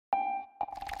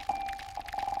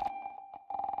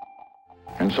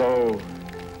And so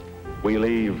we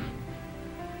leave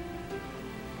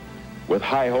with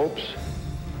high hopes,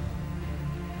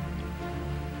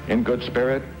 in good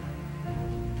spirit,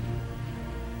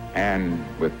 and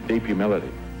with deep humility.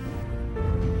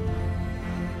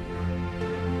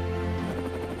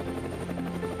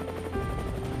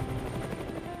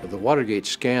 The Watergate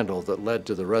scandal that led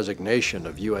to the resignation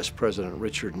of U.S. President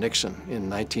Richard Nixon in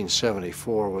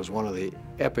 1974 was one of the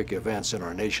epic events in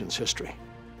our nation's history.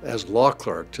 As law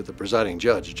clerk to the presiding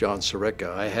judge, John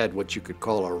Sirica, I had what you could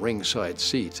call a ringside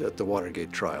seat at the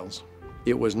Watergate trials.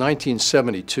 It was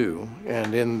 1972,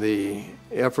 and in the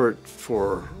effort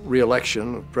for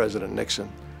re-election of President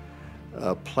Nixon,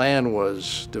 a plan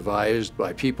was devised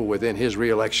by people within his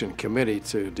re-election committee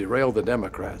to derail the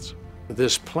Democrats.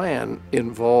 This plan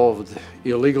involved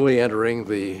illegally entering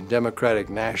the Democratic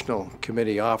National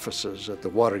Committee offices at the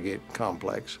Watergate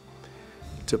complex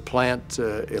to plant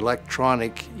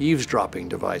electronic eavesdropping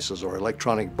devices, or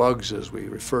electronic bugs as we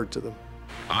referred to them.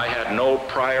 I had no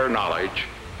prior knowledge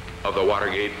of the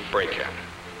Watergate break-in.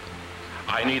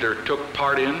 I neither took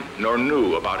part in nor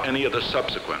knew about any of the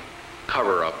subsequent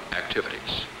cover-up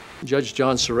activities. Judge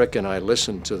John Sirica and I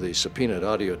listened to the subpoenaed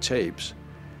audio tapes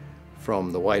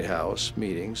from the White House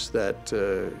meetings that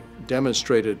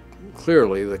demonstrated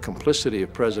clearly the complicity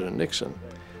of President Nixon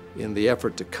in the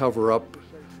effort to cover up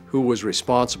who was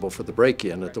responsible for the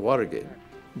break-in at the Watergate.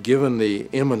 Given the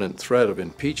imminent threat of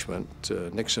impeachment,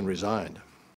 Nixon resigned.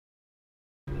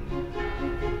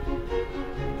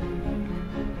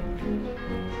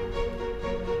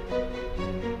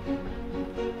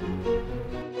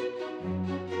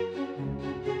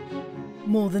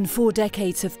 More than 4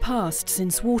 decades have passed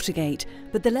since Watergate,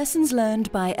 but the lessons learned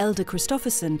by Elder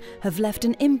Christofferson have left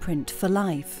an imprint for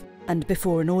life. And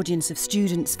before an audience of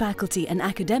students, faculty and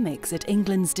academics at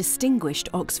England's distinguished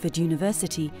Oxford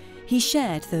University, he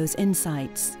shared those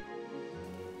insights.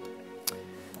 It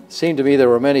seemed to me there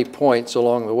were many points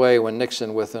along the way when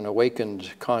Nixon, with an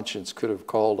awakened conscience, could have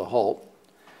called a halt,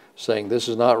 saying, "This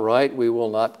is not right, we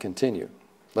will not continue.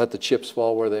 Let the chips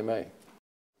fall where they may."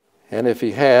 And if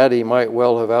he had, he might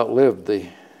well have outlived the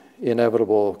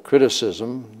inevitable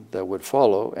criticism that would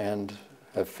follow and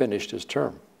have finished his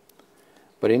term.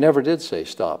 But he never did say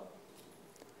stop.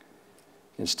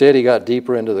 Instead, he got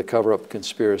deeper into the cover-up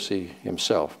conspiracy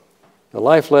himself. The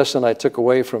life lesson I took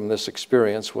away from this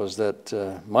experience was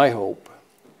that my hope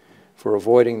for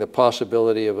avoiding the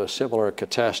possibility of a similar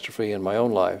catastrophe in my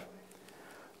own life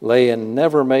lay in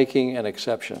never making an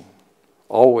exception,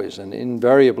 always and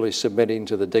invariably submitting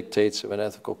to the dictates of an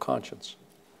ethical conscience,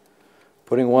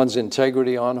 putting one's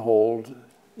integrity on hold,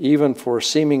 even for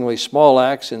seemingly small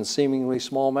acts in seemingly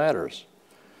small matters,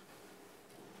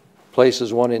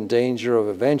 places one in danger of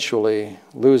eventually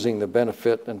losing the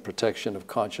benefit and protection of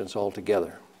conscience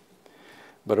altogether.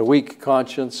 But a weak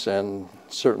conscience, and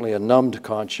certainly a numbed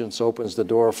conscience, opens the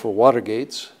door for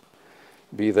Watergates,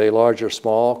 be they large or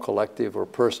small, collective or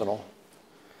personal,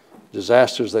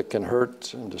 disasters that can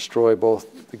hurt and destroy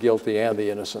both the guilty and the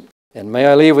innocent. And may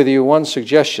I leave with you one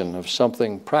suggestion of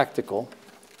something practical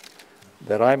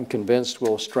that I'm convinced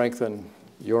will strengthen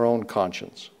your own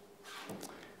conscience.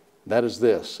 That is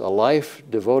this: a life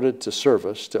devoted to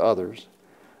service to others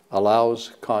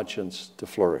allows conscience to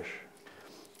flourish.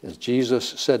 As Jesus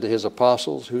said to his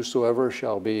apostles, "Whosoever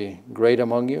shall be great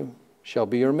among you shall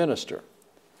be your minister,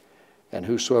 and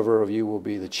whosoever of you will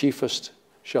be the chiefest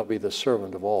shall be the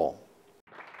servant of all."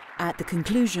 At the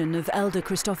conclusion of Elder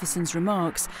Christofferson's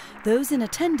remarks, those in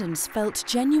attendance felt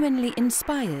genuinely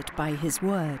inspired by his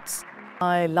words.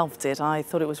 I loved it. I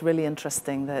thought it was really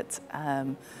interesting that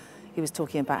he was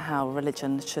talking about how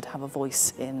religion should have a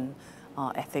voice in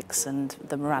our ethics and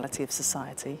the morality of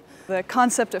society. The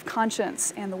concept of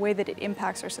conscience and the way that it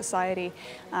impacts our society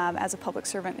as a public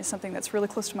servant is something that's really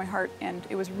close to my heart, and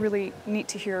it was really neat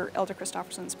to hear Elder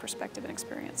Christofferson's perspective and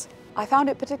experience. I found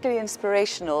it particularly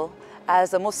inspirational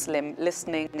as a Muslim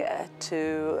listening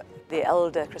to the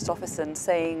Elder Christofferson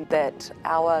saying that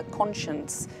our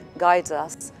conscience guides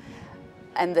us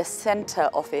and the center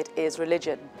of it is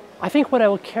religion. I think what I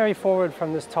will carry forward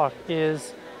from this talk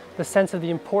is the sense of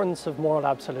the importance of moral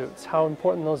absolutes, how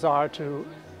important those are to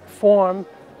form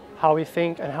how we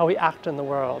think and how we act in the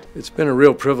world. It's been a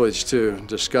real privilege to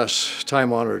discuss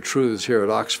time-honored truths here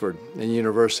at Oxford, a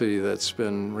university that's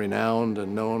been renowned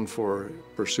and known for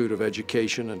pursuit of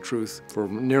education and truth for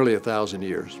nearly 1,000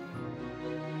 years.